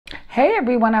Hey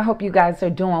everyone, I hope you guys are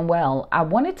doing well. I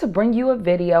wanted to bring you a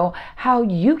video how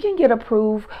you can get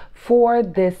approved for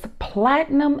this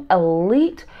Platinum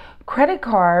Elite credit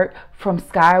card from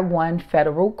SkyOne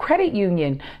Federal Credit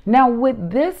Union. Now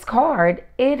with this card,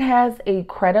 it has a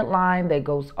credit line that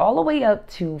goes all the way up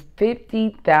to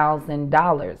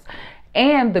 $50,000.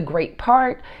 And the great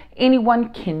part,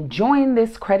 anyone can join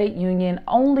this credit union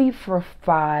only for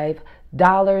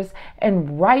 $5.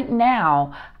 And right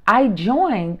now, I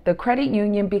joined the credit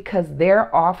union because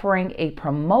they're offering a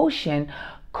promotion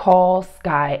called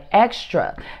Sky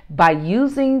Extra. By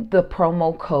using the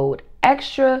promo code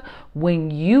Extra,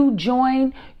 when you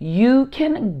join, you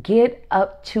can get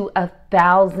up to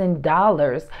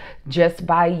 $1,000 just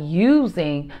by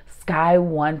using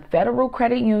SkyOne Federal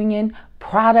Credit Union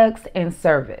products and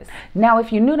service. Now,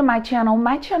 if you're new to my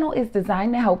channel is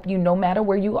designed to help you no matter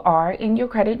where you are in your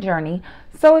credit journey.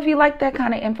 So if you like that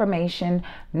kind of information,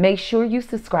 make sure you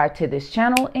subscribe to this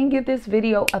channel and give this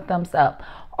video a thumbs up.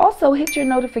 Also, hit your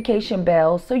notification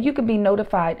bell so you can be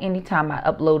notified anytime I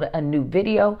upload a new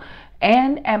video.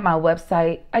 And at my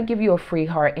website, I give you a free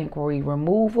hard inquiry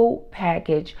removal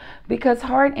package because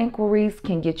hard inquiries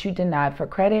can get you denied for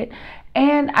credit.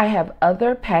 And I have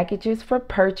other packages for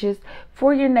purchase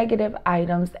for your negative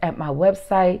items at my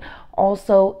website.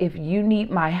 Also, if you need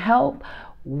my help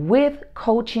with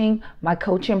coaching, my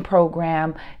coaching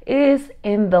program is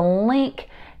in the link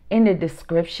in the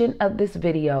description of this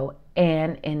video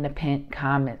and in the pinned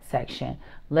comment section.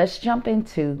 Let's jump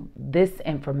into this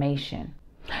information.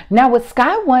 Now with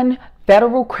SkyOne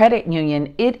Federal Credit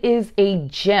Union, it is a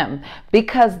gem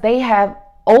because they have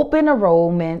open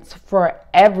enrollments for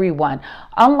everyone.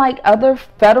 Unlike other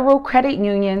federal credit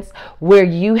unions where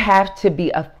you have to be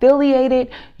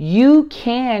affiliated, you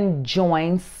can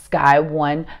join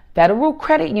SkyOne Federal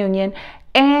Credit Union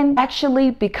and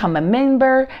actually become a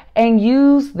member and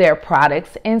use their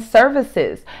products and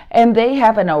services. And they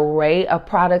have an array of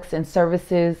products and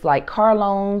services like car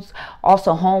loans,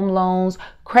 also home loans,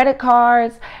 credit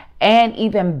cards, and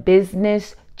even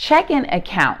business checking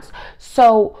accounts.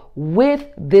 So with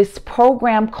this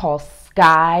program called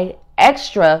Sky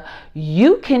Extra,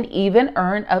 you can even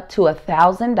earn up to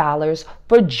 $1,000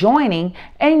 for joining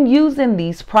and using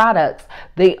these products.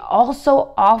 They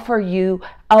also offer you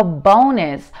a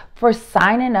bonus for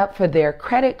signing up for their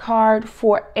credit card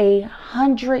for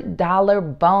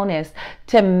 $100 bonus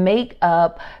to make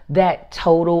up that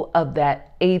total of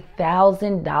that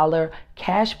 $1,000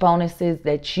 cash bonuses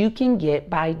that you can get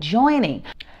by joining.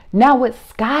 Now with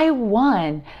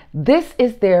SkyOne, this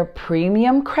is their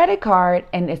premium credit card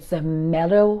and it's a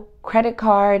metal credit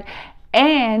card,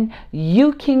 and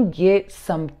you can get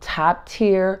some top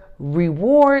tier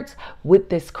rewards with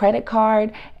this credit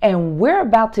card. And we're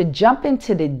about to jump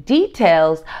into the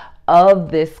details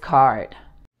of this card.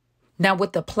 Now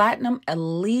with the Platinum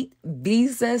Elite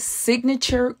Visa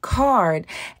Signature Card,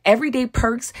 everyday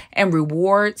perks and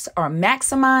rewards are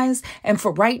maximized. And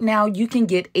for right now, you can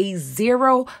get a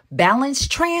zero balance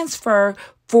transfer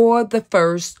for the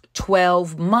first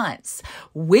 12 months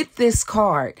with this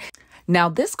card. Now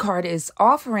this card is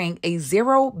offering a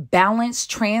zero balance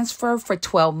transfer for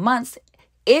 12 months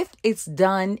if it's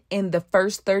done in the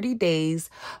first 30 days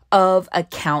of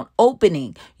account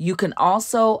opening. You can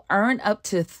also earn up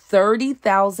to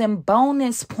 30,000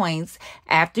 bonus points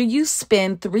after you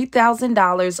spend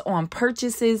 $3,000 on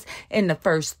purchases in the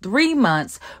first 3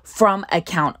 months from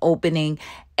account opening,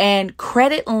 and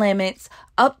credit limits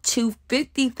up to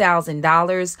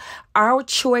 $50,000. Our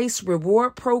choice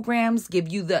reward programs give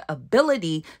you the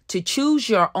ability to choose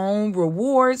your own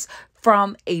rewards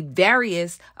from a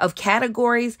various of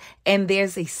categories, and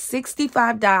there's a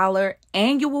 $65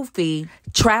 annual fee,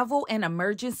 travel and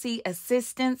emergency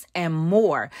assistance, and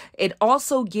more. It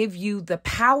also gives you the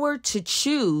power to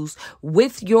choose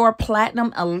with your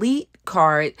Platinum Elite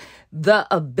card the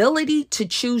ability to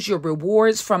choose your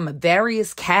rewards from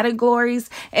various categories,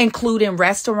 including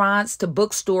restaurants to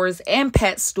bookstores and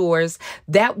pet stores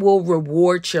that will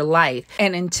reward your life.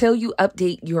 And until you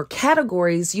update your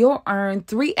categories, you'll earn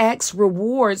 3x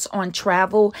rewards on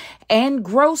travel and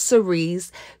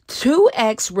groceries,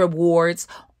 2x rewards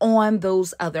on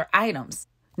those other items.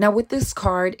 Now with this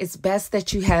card, it's best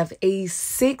that you have a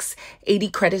 680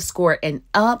 credit score and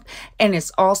up, and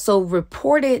it's also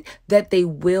reported that they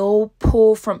will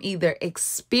pull from either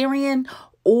Experian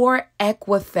or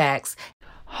Equifax.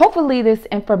 Hopefully this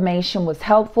information was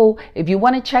helpful. If you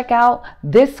want to check out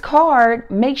this card,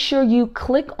 make sure you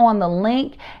click on the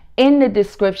link in the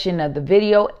description of the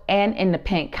video and in the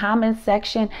pinned comment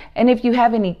section. And if you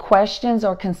have any questions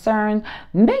or concerns,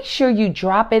 make sure you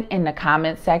drop it in the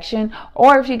comment section.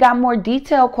 Or if you got more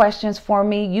detailed questions for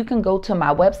me, you can go to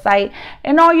my website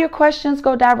and all your questions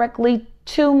go directly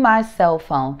to my cell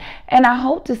phone. And I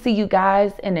hope to see you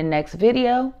guys in the next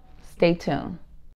video. Stay tuned.